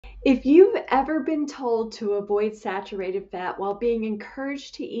If you've ever been told to avoid saturated fat while being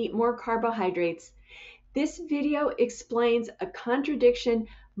encouraged to eat more carbohydrates, this video explains a contradiction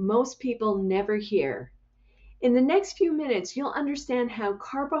most people never hear. In the next few minutes, you'll understand how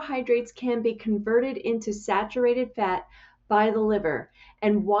carbohydrates can be converted into saturated fat by the liver,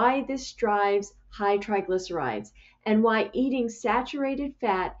 and why this drives high triglycerides, and why eating saturated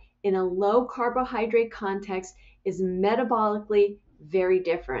fat in a low carbohydrate context is metabolically very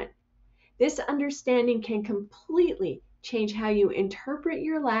different. This understanding can completely change how you interpret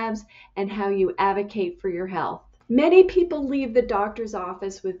your labs and how you advocate for your health. Many people leave the doctor's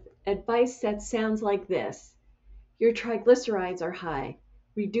office with advice that sounds like this: your triglycerides are high,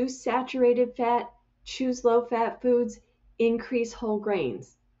 reduce saturated fat, choose low fat foods, increase whole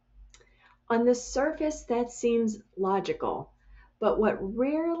grains. On the surface, that seems logical, but what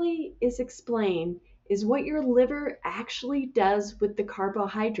rarely is explained is what your liver actually does with the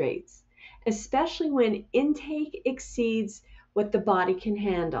carbohydrates, especially when intake exceeds what the body can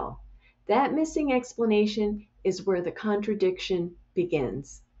handle. That missing explanation is where the contradiction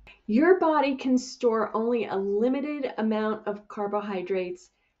begins. Your body can store only a limited amount of carbohydrates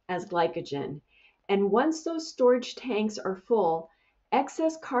as glycogen, and once those storage tanks are full,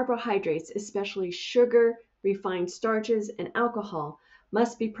 excess carbohydrates, especially sugar, refined starches, and alcohol,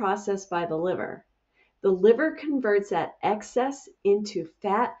 must be processed by the liver. The liver converts that excess into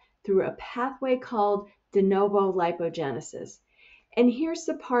fat through a pathway called de novo lipogenesis. And here's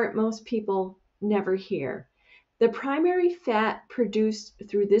the part most people never hear. The primary fat produced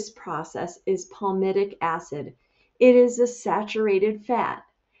through this process is palmitic acid. It is a saturated fat.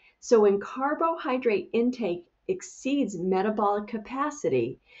 So when carbohydrate intake exceeds metabolic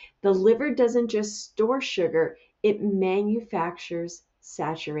capacity, the liver doesn't just store sugar, it manufactures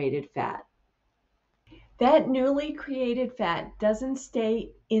saturated fat. That newly created fat doesn't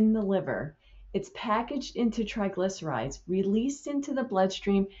stay in the liver. It's packaged into triglycerides, released into the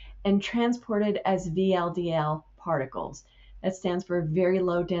bloodstream, and transported as VLDL particles. That stands for very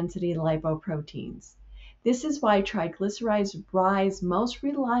low density lipoproteins. This is why triglycerides rise most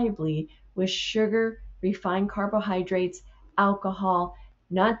reliably with sugar, refined carbohydrates, alcohol,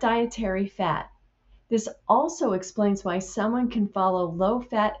 not dietary fat. This also explains why someone can follow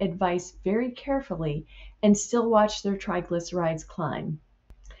low-fat advice very carefully and still watch their triglycerides climb.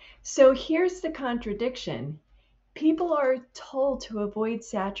 So here's the contradiction. People are told to avoid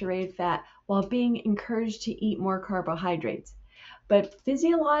saturated fat while being encouraged to eat more carbohydrates. But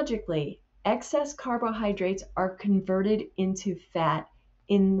physiologically, excess carbohydrates are converted into fat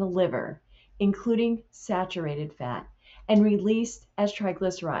in the liver, including saturated fat, and released as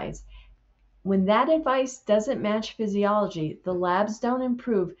triglycerides. When that advice doesn't match physiology, the labs don't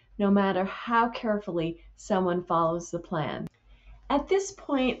improve no matter how carefully someone follows the plan. At this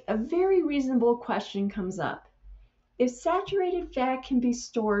point, a very reasonable question comes up. If saturated fat can be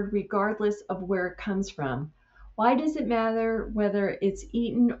stored regardless of where it comes from, why does it matter whether it's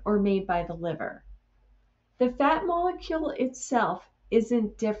eaten or made by the liver? The fat molecule itself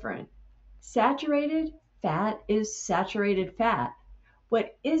isn't different. Saturated fat is saturated fat.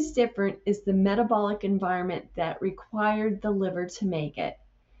 What is different is the metabolic environment that required the liver to make it.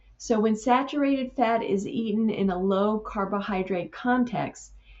 So when saturated fat is eaten in a low carbohydrate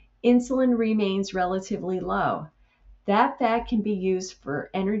context, insulin remains relatively low. That fat can be used for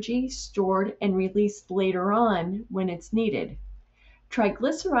energy, stored, and released later on when it's needed.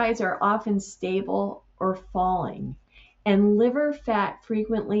 Triglycerides are often stable or falling, and liver fat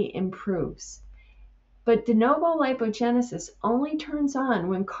frequently improves. But de novo lipogenesis only turns on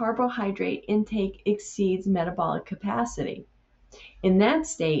when carbohydrate intake exceeds metabolic capacity. In that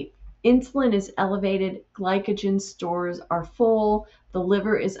state, insulin is elevated, glycogen stores are full, the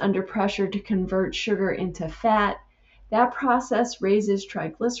liver is under pressure to convert sugar into fat. That process raises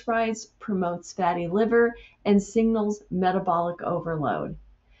triglycerides, promotes fatty liver, and signals metabolic overload.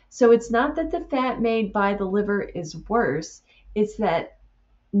 So it's not that the fat made by the liver is worse, it's that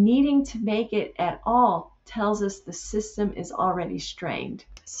needing to make it at all tells us the system is already strained.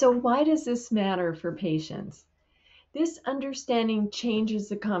 So why does this matter for patients? This understanding changes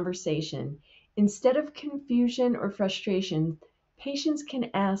the conversation. Instead of confusion or frustration, patients can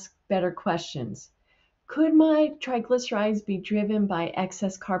ask better questions. Could my triglycerides be driven by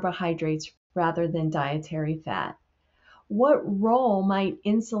excess carbohydrates rather than dietary fat? What role might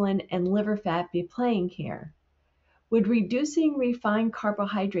insulin and liver fat be playing here? Would reducing refined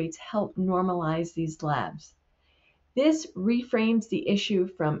carbohydrates help normalize these labs? This reframes the issue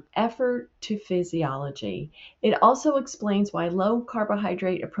from effort to physiology. It also explains why low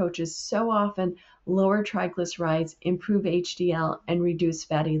carbohydrate approaches so often lower triglycerides, improve HDL, and reduce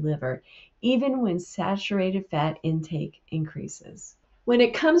fatty liver, even when saturated fat intake increases. When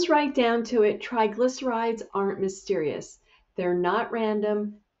it comes right down to it, triglycerides aren't mysterious. They're not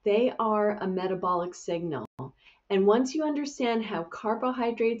random, they are a metabolic signal. And once you understand how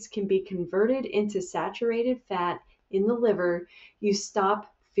carbohydrates can be converted into saturated fat in the liver, you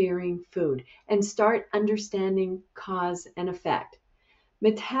stop fearing food and start understanding cause and effect.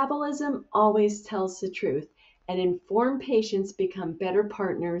 Metabolism always tells the truth, and informed patients become better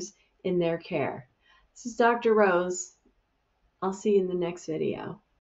partners in their care. This is Dr. Rose. I'll see you in the next video.